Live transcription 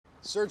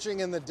Searching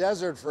in the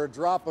desert for a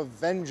drop of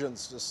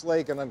vengeance to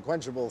slake an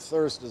unquenchable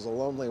thirst is a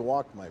lonely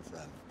walk, my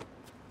friend.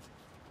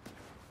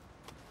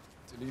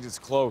 Tanita's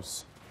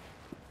close.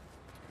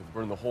 You can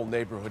burn the whole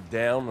neighborhood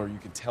down, or you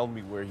can tell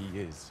me where he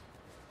is.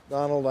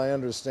 Donald, I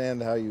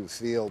understand how you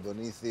feel.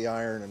 Beneath the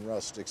iron and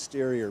rust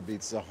exterior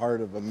beats the heart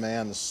of a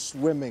man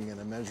swimming in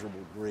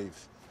immeasurable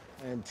grief.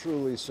 I am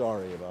truly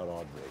sorry about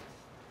Audrey.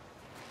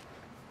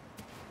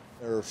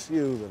 There are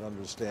few that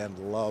understand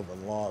love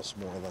and loss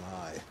more than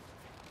I.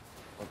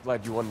 I'm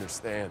glad you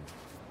understand.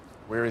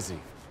 Where is he?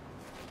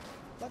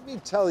 Let me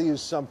tell you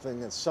something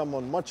that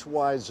someone much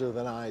wiser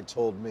than I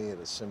told me at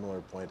a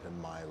similar point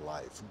in my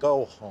life.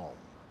 Go home.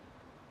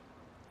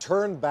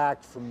 Turn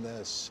back from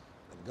this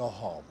and go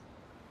home.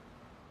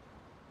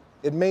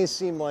 It may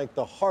seem like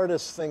the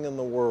hardest thing in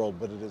the world,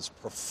 but it is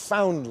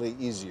profoundly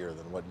easier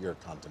than what you're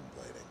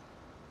contemplating.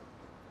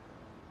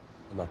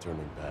 I'm not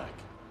turning back.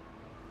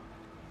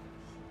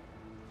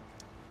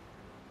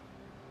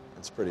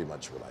 That's pretty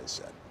much what I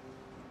said.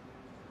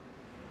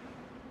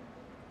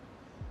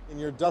 In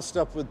your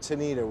dust-up with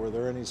Tanita, were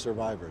there any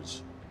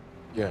survivors?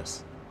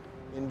 Yes.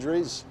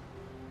 Injuries?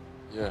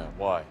 Yeah,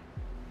 why?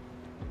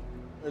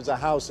 There's a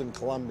house in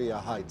Columbia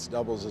Heights,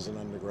 doubles as an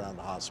underground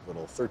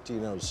hospital,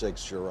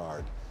 1306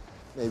 Girard.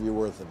 Maybe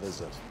worth a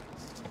visit.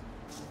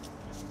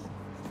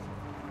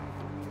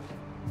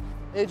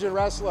 Agent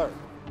Ressler.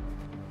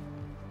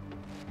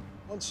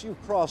 Once you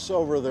cross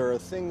over, there are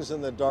things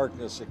in the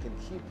darkness that can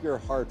keep your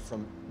heart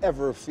from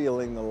ever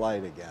feeling the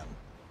light again.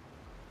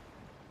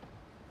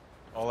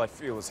 All I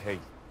feel is hate.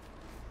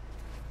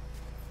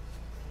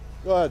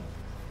 Good.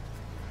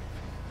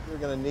 You're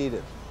gonna need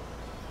it.